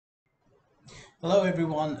Hello,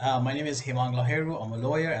 everyone. My name is Hemang Laaheru. I'm a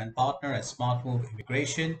lawyer and partner at SmartMove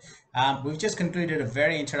Immigration. We've just concluded a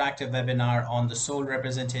very interactive webinar on the sole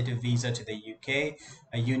representative visa to the UK,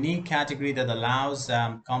 a unique category that allows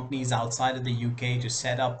companies outside of the UK to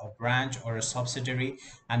set up a branch or a subsidiary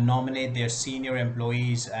and nominate their senior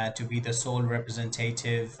employees to be the sole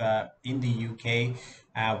representative in the UK.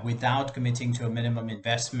 Without committing to a minimum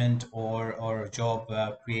investment or job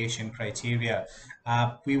creation criteria.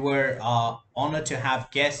 We were honored to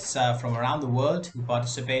have guests from around the world who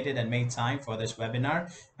participated and made time for this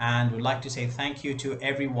webinar, and would like to say thank you to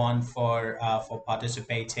everyone for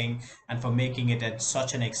participating and for making it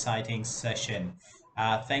such an exciting session.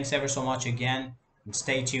 Thanks ever so much again, and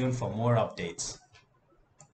stay tuned for more updates.